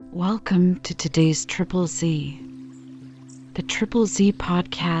Welcome to today's Triple Z. The Triple Z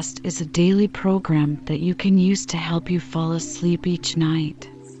podcast is a daily program that you can use to help you fall asleep each night.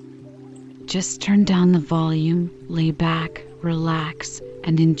 Just turn down the volume, lay back, relax,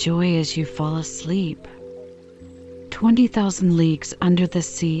 and enjoy as you fall asleep. 20,000 Leagues Under the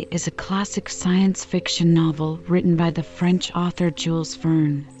Sea is a classic science fiction novel written by the French author Jules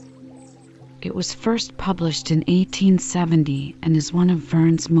Verne. It was first published in 1870 and is one of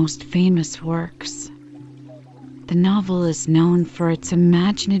Verne's most famous works. The novel is known for its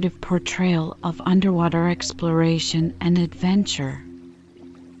imaginative portrayal of underwater exploration and adventure.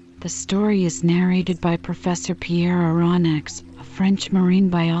 The story is narrated by Professor Pierre Aronnax, a French marine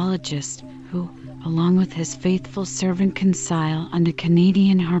biologist who, along with his faithful servant Conseil and a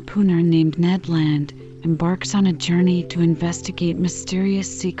Canadian harpooner named Ned Land, embarks on a journey to investigate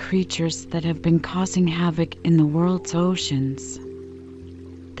mysterious sea creatures that have been causing havoc in the world's oceans.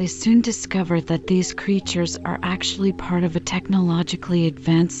 They soon discover that these creatures are actually part of a technologically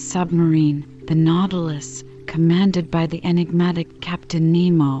advanced submarine, the Nautilus, commanded by the enigmatic Captain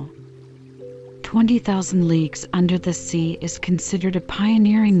Nemo. 20,000 Leagues Under the Sea is considered a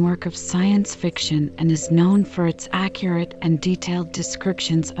pioneering work of science fiction and is known for its accurate and detailed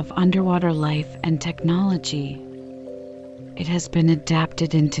descriptions of underwater life and technology. It has been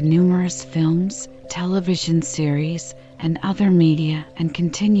adapted into numerous films, television series, and other media and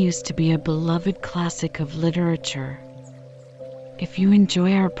continues to be a beloved classic of literature. If you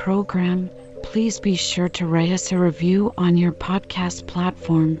enjoy our program, please be sure to write us a review on your podcast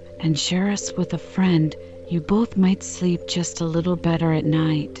platform and share us with a friend. You both might sleep just a little better at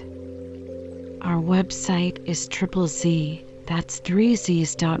night. Our website is Z, that's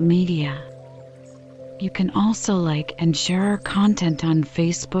 3z's.media. You can also like and share our content on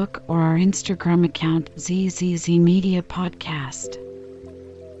Facebook or our Instagram account ZZZ Media Podcast.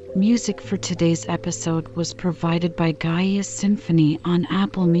 Music for today's episode was provided by Gaia's Symphony on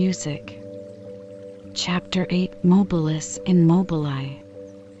Apple Music. Chapter 8, Mobilis in Mobili.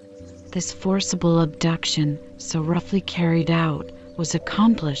 This forcible abduction, so roughly carried out, was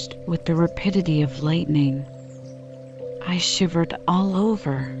accomplished with the rapidity of lightning. I shivered all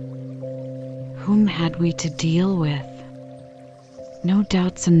over. Whom had we to deal with? No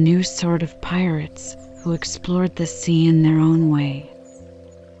doubt some new sort of pirates who explored the sea in their own way.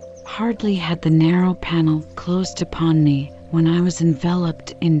 Hardly had the narrow panel closed upon me when I was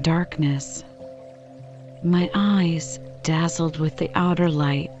enveloped in darkness. My eyes, dazzled with the outer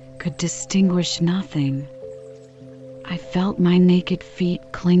light, could distinguish nothing. I felt my naked feet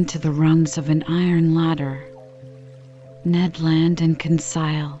cling to the rungs of an iron ladder. Ned Land and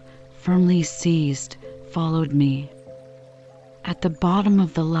Conseil, firmly seized, followed me. At the bottom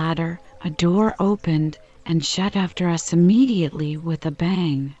of the ladder, a door opened and shut after us immediately with a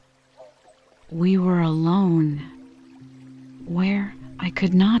bang. We were alone. Where, I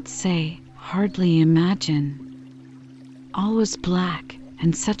could not say, hardly imagine. All was black,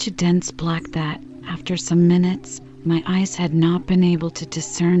 and such a dense black that, after some minutes, my eyes had not been able to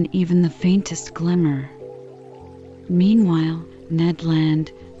discern even the faintest glimmer. Meanwhile, Ned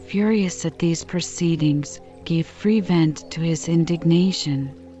Land, furious at these proceedings, gave free vent to his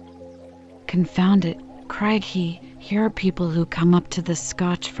indignation. "Confound it," cried he, "here are people who come up to the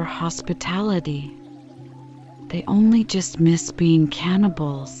Scotch for hospitality. They only just miss being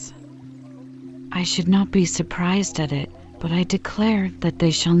cannibals. I should not be surprised at it, but I declare that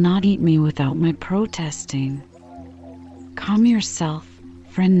they shall not eat me without my protesting." "Calm yourself,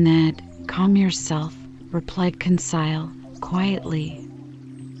 friend Ned, calm yourself," replied Conseil quietly.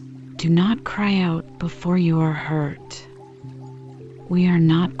 "Do not cry out before you are hurt. We are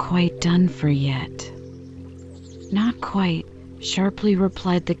not quite done for yet." "Not quite," sharply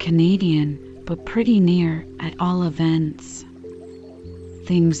replied the Canadian, "but pretty near, at all events.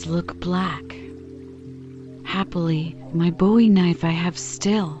 Things look black. Happily, my bowie knife I have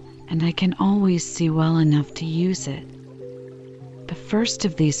still, and I can always see well enough to use it. The first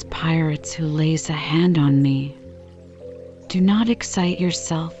of these pirates who lays a hand on me." "Do not excite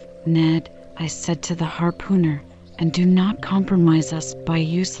yourself, Ned," I said to the harpooner, "and do not compromise us by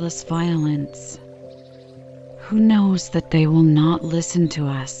useless violence. Who knows that they will not listen to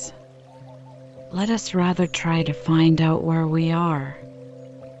us? Let us rather try to find out where we are."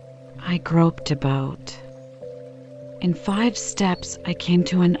 I groped about. In 5 steps I came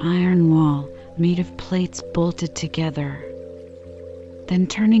to an iron wall made of plates bolted together. Then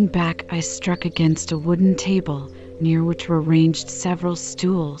turning back, I struck against a wooden table near which were ranged several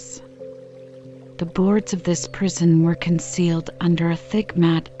stools. The boards of this prison were concealed under a thick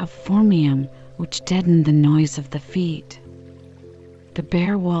mat of formium which deadened the noise of the feet. The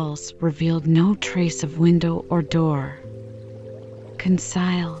bare walls revealed no trace of window or door.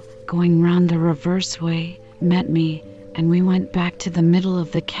 Conseil, going round the reverse way, met me, and we went back to the middle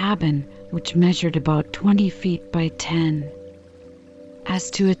of the cabin, which measured about 20 feet by 10. As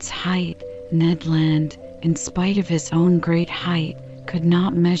to its height, Ned Land, in spite of his own great height, could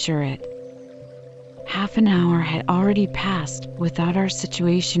not measure it. Half an hour had already passed without our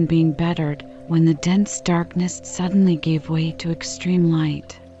situation being bettered when the dense darkness suddenly gave way to extreme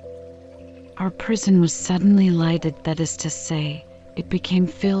light. Our prison was suddenly lighted, that is to say, it became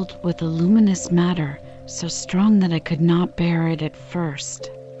filled with a luminous matter so strong that I could not bear it at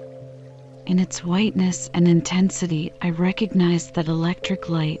first. In its whiteness and intensity, I recognized that electric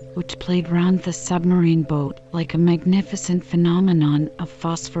light which played round the submarine boat like a magnificent phenomenon of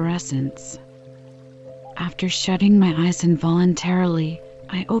phosphorescence. After shutting my eyes involuntarily,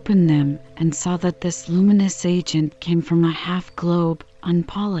 I opened them and saw that this luminous agent came from a half globe,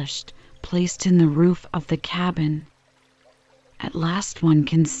 unpolished, placed in the roof of the cabin. "At last one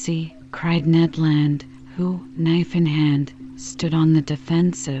can see," cried Ned Land, who, knife in hand, stood on the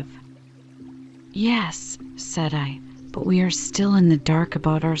defensive. "Yes," said I, "but we are still in the dark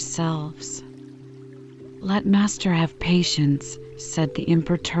about ourselves." "Let master have patience," said the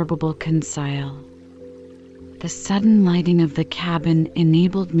imperturbable Conseil. The sudden lighting of the cabin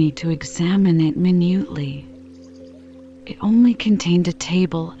enabled me to examine it minutely. It only contained a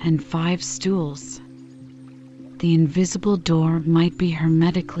table and 5 stools. The invisible door might be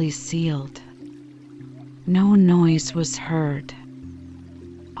hermetically sealed. No noise was heard.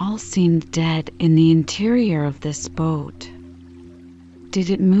 All seemed dead in the interior of this boat.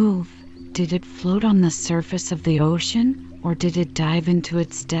 Did it move? Did it float on the surface of the ocean, or did it dive into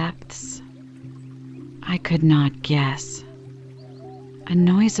its depths? I could not guess. A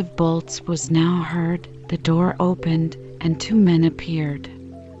noise of bolts was now heard, the door opened, and 2 men appeared.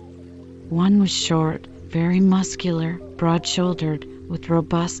 One was short, very muscular, broad-shouldered, with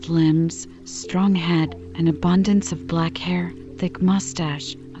robust limbs, strong head, an abundance of black hair, thick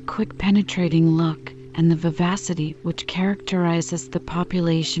mustache, a quick penetrating look, and the vivacity which characterizes the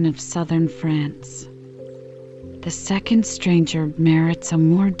population of southern France. The second stranger merits a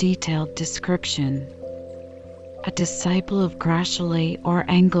more detailed description. A disciple of Gracielet or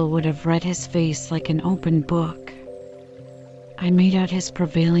Engel would have read his face like an open book. I made out his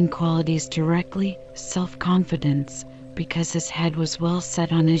prevailing qualities directly: self-confidence, because his head was well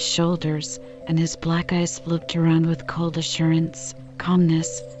set on his shoulders, and his black eyes looked around with cold assurance;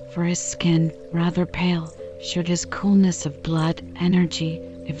 calmness, for his skin, rather pale, showed his coolness of blood; energy,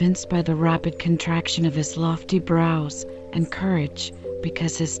 evinced by the rapid contraction of his lofty brows; and courage,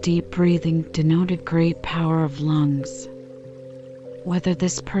 because his deep breathing denoted great power of lungs. Whether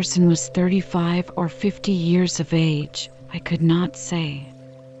this person was 35 or 50 years of age, I could not say.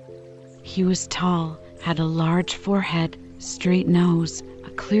 He was tall, had a large forehead, straight nose, a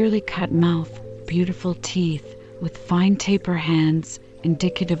clearly cut mouth, beautiful teeth, with fine taper hands,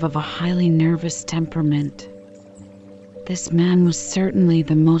 indicative of a highly nervous temperament. This man was certainly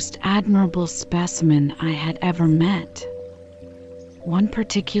the most admirable specimen I had ever met. One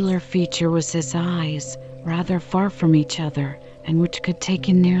particular feature was his eyes, rather far from each other, and which could take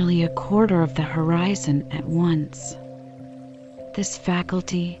in nearly a quarter of the horizon at once. This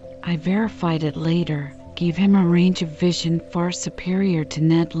faculty, I verified it later, gave him a range of vision far superior to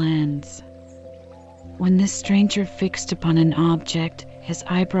Ned Land's. When this stranger fixed upon an object, his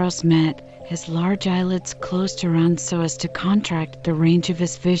eyebrows met, his large eyelids closed around so as to contract the range of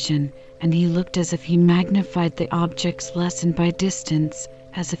his vision, and he looked as if he magnified the objects lessened by distance,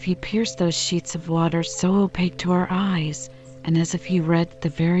 as if he pierced those sheets of water so opaque to our eyes, and as if he read the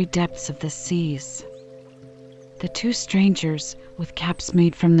very depths of the seas. The 2 strangers, with caps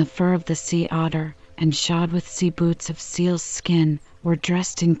made from the fur of the sea otter, and shod with sea boots of seal's skin, were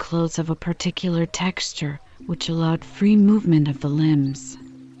dressed in clothes of a particular texture, which allowed free movement of the limbs.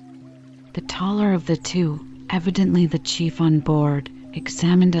 The taller of the 2, evidently the chief on board,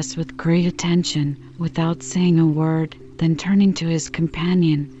 examined us with great attention, without saying a word, then turning to his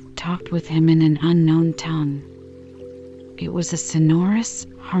companion, talked with him in an unknown tongue. It was a sonorous,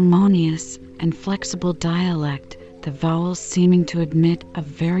 harmonious, and flexible dialect, the vowels seeming to admit of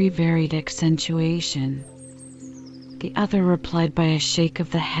very varied accentuation. The other replied by a shake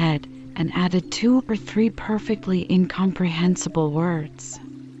of the head, and added 2 or 3 perfectly incomprehensible words.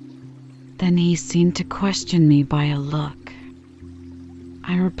 Then he seemed to question me by a look.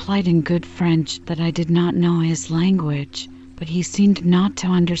 I replied in good French that I did not know his language, but he seemed not to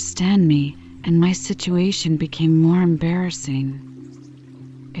understand me, and my situation became more embarrassing.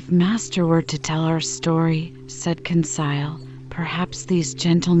 "If master were to tell our story," said Conseil, Perhaps these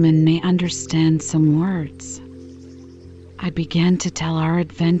gentlemen may understand some words. I began to tell our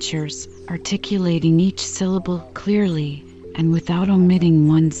adventures, articulating each syllable clearly and without omitting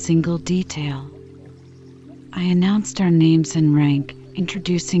one single detail. I announced our names and rank,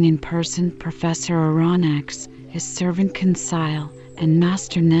 introducing in person Professor Aronnax, his servant Conseil, and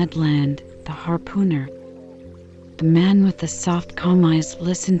Master Ned Land, the harpooner. The man with the soft calm eyes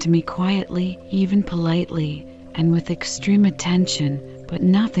listened to me quietly, even politely, and with extreme attention, but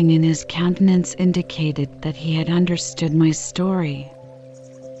nothing in his countenance indicated that he had understood my story.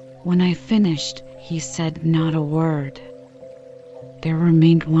 When I finished, he said not a word. There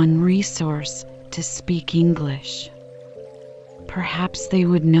remained one resource: to speak English. Perhaps they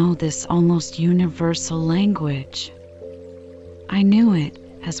would know this almost universal language. I knew it,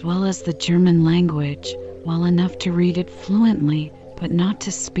 as well as the German language, well enough to read it fluently, but not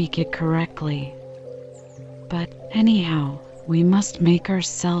to speak it correctly. But, anyhow, we must make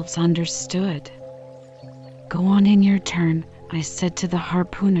ourselves understood. Go on in your turn, I said to the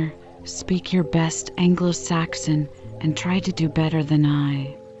harpooner. Speak your best Anglo-Saxon and try to do better than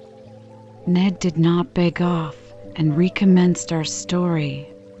I. Ned did not beg off and recommenced our story.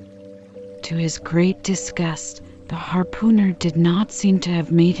 To his great disgust, the harpooner did not seem to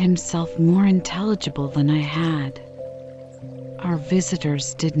have made himself more intelligible than I had. Our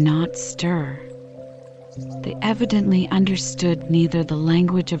visitors did not stir. They evidently understood neither the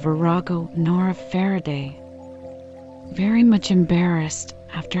language of Arago nor of Faraday. Very much embarrassed,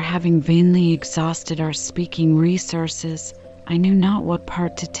 after having vainly exhausted our speaking resources, I knew not what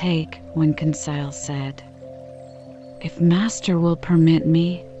part to take when Conseil said, "If Master will permit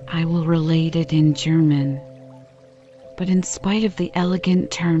me, I will relate it in German." But in spite of the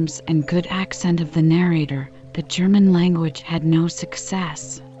elegant terms and good accent of the narrator, the German language had no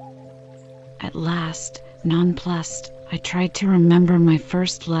success. At last, nonplussed, I tried to remember my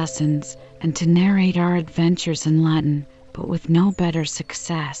first lessons and to narrate our adventures in Latin, but with no better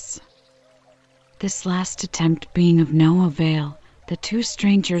success. This last attempt being of no avail, the two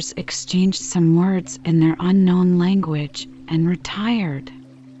strangers exchanged some words in their unknown language and retired.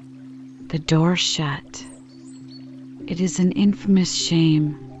 The door shut. "It is an infamous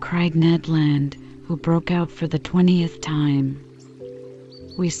shame," cried Ned Land, who broke out for the 20th time.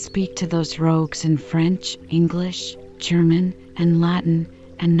 "We speak to those rogues in French, English, German, and Latin,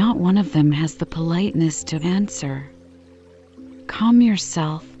 and not one of them has the politeness to answer." "Calm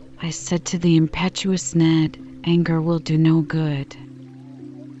yourself," I said to the impetuous Ned. "Anger will do no good."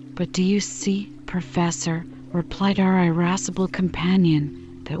 "But do you see, Professor," replied our irascible companion,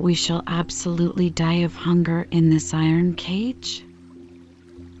 "that we shall absolutely die of hunger in this iron cage?"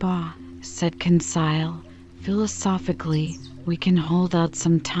 "Bah," said Conseil, "philosophically, we can hold out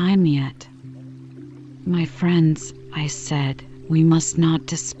some time yet." "My friends," I said, "we must not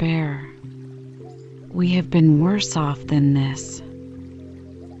despair. We have been worse off than this.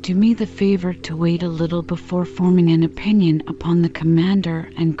 Do me the favor to wait a little before forming an opinion upon the commander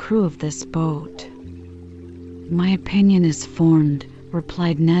and crew of this boat." "My opinion is formed,"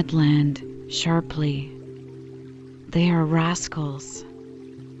 replied Ned Land, sharply. "They are rascals."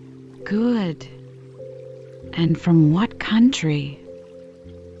 "Good. And from what country?"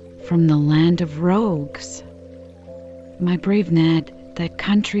 "From the land of rogues." "My brave Ned, that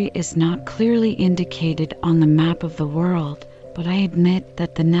country is not clearly indicated on the map of the world, but I admit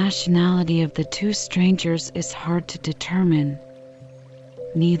that the nationality of the two strangers is hard to determine.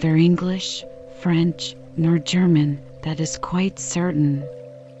 Neither English, French, nor German, that is quite certain.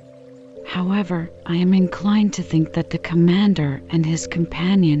 However, I am inclined to think that the commander and his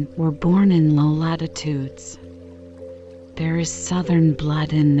companion were born in low latitudes. There is southern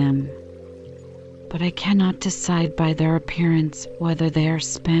blood in them. But I cannot decide by their appearance whether they are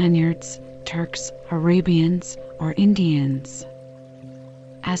Spaniards, Turks, Arabians, or Indians.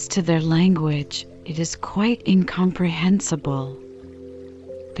 As to their language, it is quite incomprehensible."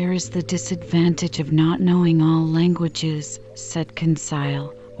 "There is the disadvantage of not knowing all languages," said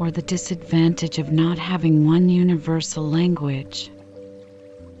Conseil, "or the disadvantage of not having one universal language."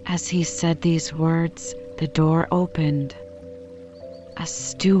 As he said these words, the door opened. A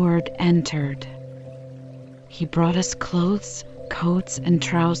steward entered. He brought us clothes, coats, and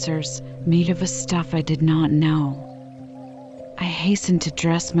trousers made of a stuff I did not know. I hastened to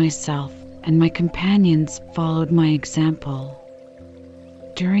dress myself, and my companions followed my example.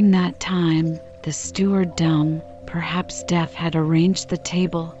 During that time, the steward, dumb, perhaps deaf, had arranged the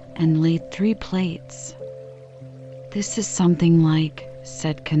table and laid 3 plates. "This is something like,"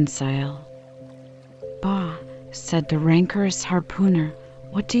 said Conseil. "Bah," said the rancorous harpooner,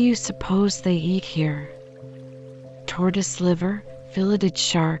 "what do you suppose they eat here?" tortoise liver, filleted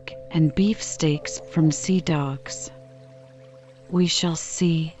shark, and beefsteaks from sea dogs. "We shall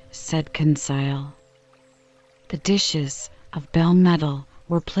see," said Conseil. The dishes, of bell metal,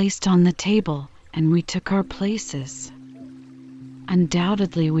 were placed on the table, and we took our places.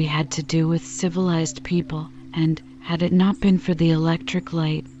 Undoubtedly we had to do with civilized people, and, had it not been for the electric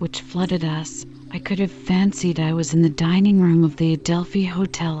light which flooded us, I could have fancied I was in the dining room of the Adelphi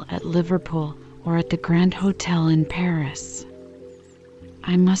Hotel at Liverpool or at the Grand Hotel in Paris.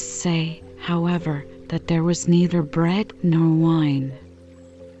 I must say, however, that there was neither bread nor wine.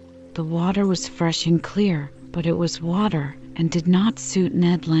 The water was fresh and clear, but it was water and did not suit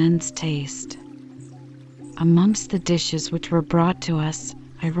Ned Land's taste. Amongst the dishes which were brought to us,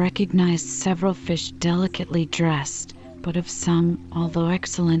 I recognized several fish delicately dressed, but of some, although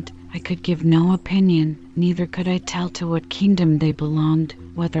excellent, I could give no opinion, neither could I tell to what kingdom they belonged,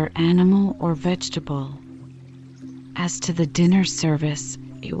 whether animal or vegetable. As to the dinner service,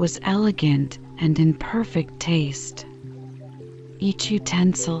 it was elegant and in perfect taste. Each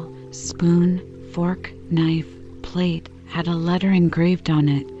utensil, spoon, fork, knife, plate, had a letter engraved on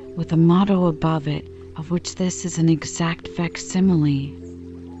it, with a motto above it, of which this is an exact facsimile: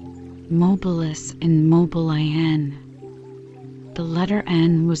 Mobilis in mobili N. The letter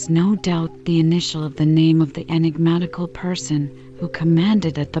N was no doubt the initial of the name of the enigmatical person who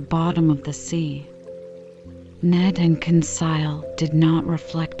commanded at the bottom of the sea. Ned and Conseil did not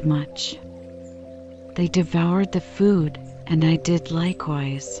reflect much. They devoured the food, and I did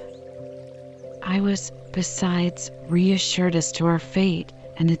likewise. I was, besides, reassured as to our fate,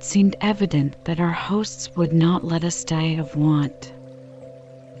 and it seemed evident that our hosts would not let us die of want.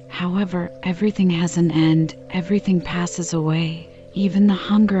 However, everything has an end, everything passes away, even the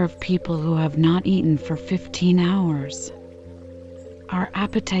hunger of people who have not eaten for 15 hours. Our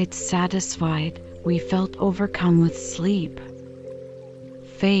appetites satisfied, we felt overcome with sleep.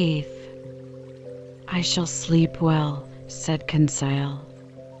 Faith. "I shall sleep well," said Conseil.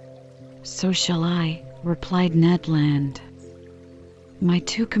 "So shall I," replied Ned Land. My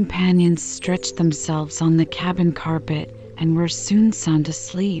two companions stretched themselves on the cabin carpet and were soon sound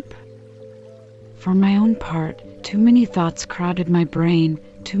asleep. For my own part, too many thoughts crowded my brain,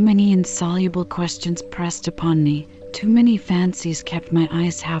 too many insoluble questions pressed upon me, too many fancies kept my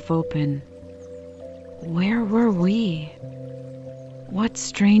eyes half open. Where were we? What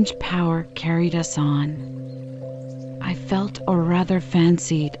strange power carried us on? I felt, or rather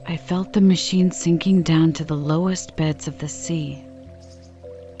fancied, I felt the machine sinking down to the lowest beds of the sea.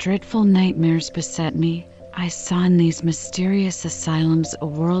 Dreadful nightmares beset me. I saw in these mysterious asylums a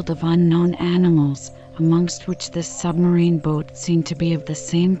world of unknown animals, amongst which this submarine boat seemed to be of the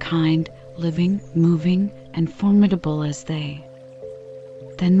same kind, living, moving, and formidable as they.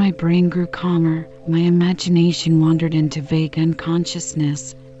 Then my brain grew calmer, my imagination wandered into vague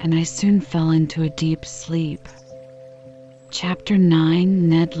unconsciousness, and I soon fell into a deep sleep. Chapter 9: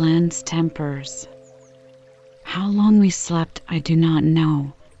 Ned Land's Tempers. How long we slept I do not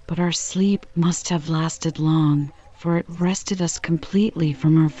know, but our sleep must have lasted long, for it rested us completely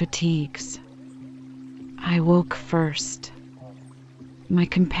from our fatigues. I woke first. My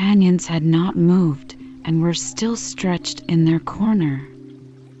companions had not moved, and were still stretched in their corner.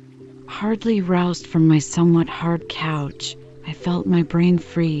 Hardly roused from my somewhat hard couch, I felt my brain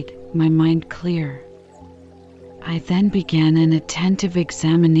freed, my mind clear. I then began an attentive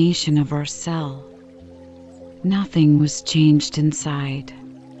examination of our cell. Nothing was changed inside.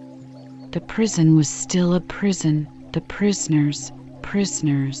 The prison was still a prison, the prisoners,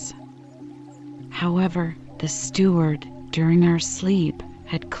 prisoners. However, the steward, during our sleep,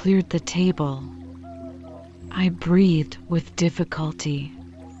 had cleared the table. I breathed with difficulty.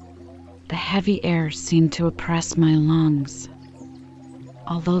 The heavy air seemed to oppress my lungs.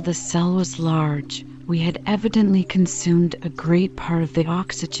 Although the cell was large, we had evidently consumed a great part of the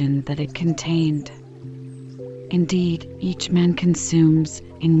oxygen that it contained. Indeed, each man consumes,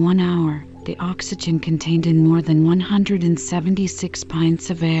 in 1 hour, the oxygen contained in more than 176 pints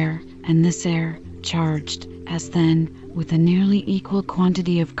of air, and this air, charged, as then, with a nearly equal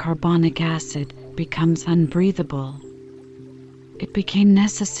quantity of carbonic acid, becomes unbreathable. It became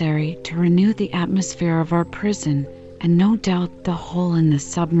necessary to renew the atmosphere of our prison, and no doubt the hole in the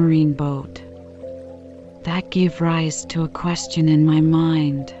submarine boat. That gave rise to a question in my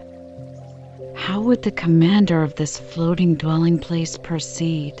mind. How would the commander of this floating dwelling place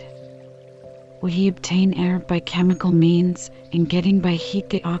proceed? Would he obtain air by chemical means, in getting by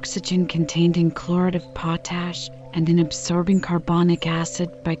heat the oxygen contained in chlorid of potash, and in absorbing carbonic acid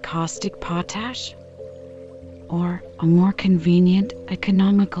by caustic potash? Or a more convenient,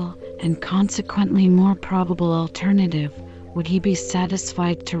 economical, and consequently more probable alternative, would he be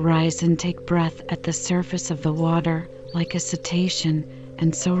satisfied to rise and take breath at the surface of the water like a cetacean,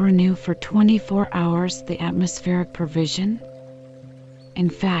 and so renew for 24 hours the atmospheric provision? In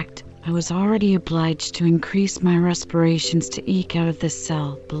fact, I was already obliged to increase my respirations to eke out of the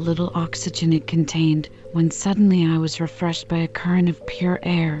cell the little oxygen it contained, when suddenly I was refreshed by a current of pure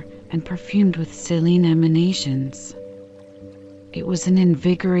air and perfumed with saline emanations. It was an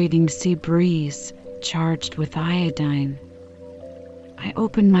invigorating sea breeze, charged with iodine. I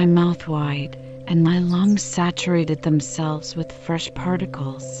opened my mouth wide, and my lungs saturated themselves with fresh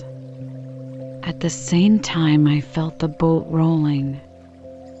particles. At the same time, I felt the boat rolling.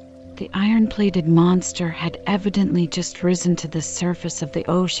 The iron-plated monster had evidently just risen to the surface of the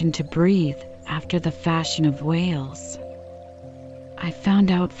ocean to breathe, after the fashion of whales. I found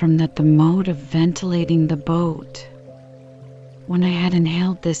out from that the mode of ventilating the boat. When I had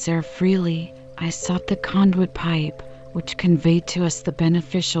inhaled this air freely, I sought the conduit pipe, which conveyed to us the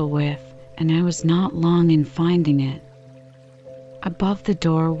beneficial whiff, and I was not long in finding it. Above the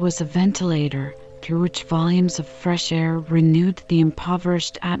door was a ventilator, through which volumes of fresh air renewed the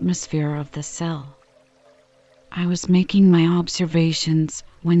impoverished atmosphere of the cell. I was making my observations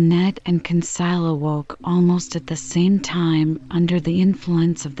when Ned and Conseil awoke almost at the same time under the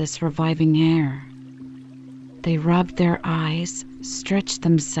influence of this reviving air. They rubbed their eyes, stretched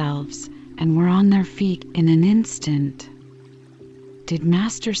themselves, and were on their feet in an instant. "Did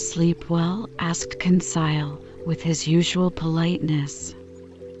Master sleep well?" asked Conseil, with his usual politeness.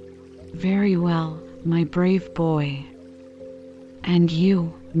 "Very well, my brave boy." "And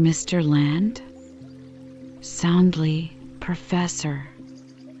you, Mr. Land?" "Soundly, Professor.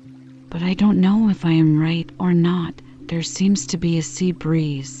 But I don't know if I am right or not. There seems to be a sea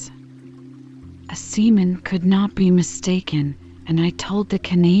breeze." A seaman could not be mistaken, and I told the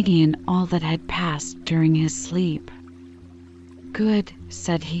Canadian all that had passed during his sleep. "Good,"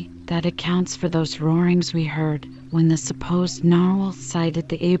 said he, "that accounts for those roarings we heard when the supposed narwhal sighted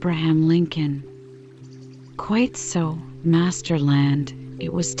the Abraham Lincoln." "Quite so, Master Land.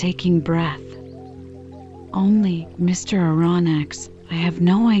 It was taking breath. Only, Mr. Aronnax, I have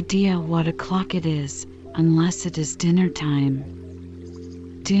no idea what o'clock it is, unless it is dinner time."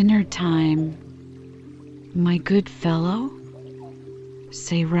 "Dinner time, my good fellow?"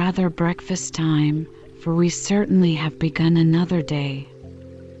 "Say rather breakfast time, for we certainly have begun another day."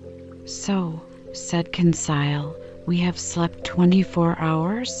 "So," said Conseil, "we have slept 24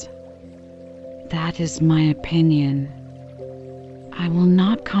 hours?" "That is my opinion." "I will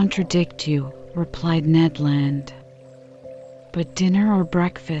not contradict you," replied Ned Land. "But dinner or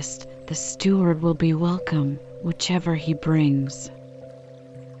breakfast, the steward will be welcome, whichever he brings."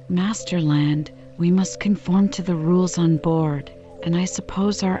 "Master Land, we must conform to the rules on board, and I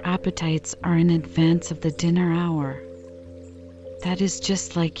suppose our appetites are in advance of the dinner hour." "That is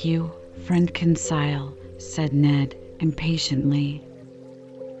just like you, friend Conseil," said Ned impatiently.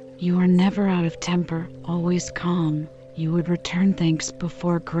 "You are never out of temper, always calm. You would return thanks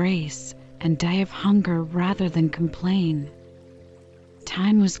before grace, and die of hunger rather than complain."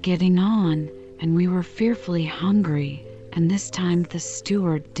 Time was getting on, and we were fearfully hungry, and this time the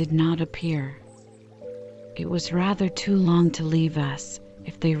steward did not appear. It was rather too long to leave us,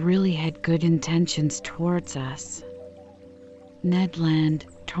 if they really had good intentions towards us. Ned Land,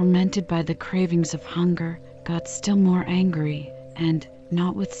 tormented by the cravings of hunger, got still more angry, and,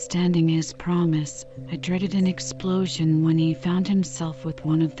 notwithstanding his promise, I dreaded an explosion when he found himself with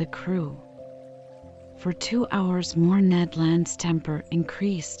one of the crew. For 2 hours more Ned Land's temper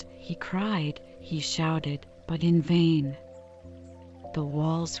increased. He cried, he shouted, but in vain. The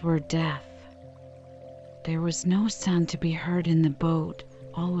walls were deaf. There was no sound to be heard in the boat.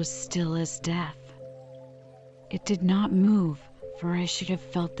 All was still as death. It did not move, for I should have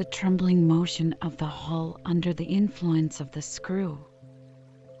felt the trembling motion of the hull under the influence of the screw.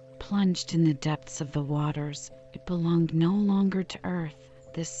 Plunged in the depths of the waters, it belonged no longer to earth.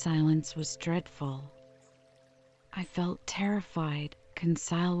 This silence was dreadful. I felt terrified.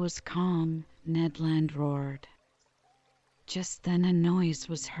 Conseil was calm. Ned Land roared. Just then a noise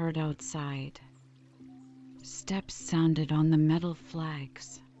was heard outside. Steps sounded on the metal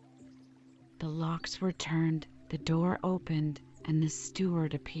flags. The locks were turned, the door opened, and the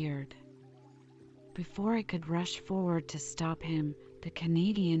steward appeared. Before I could rush forward to stop him, the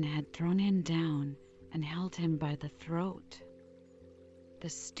Canadian had thrown him down and held him by the throat. The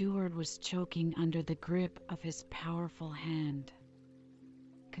steward was choking under the grip of his powerful hand.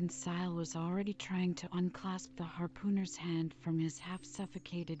 Conseil was already trying to unclasp the harpooner's hand from his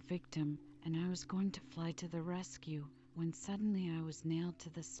half-suffocated victim, and I was going to fly to the rescue when suddenly I was nailed to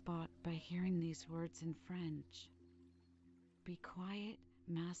the spot by hearing these words in French. Be quiet,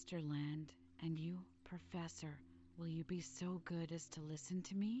 Master Land, and you, Professor, will you be so good as to listen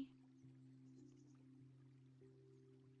to me?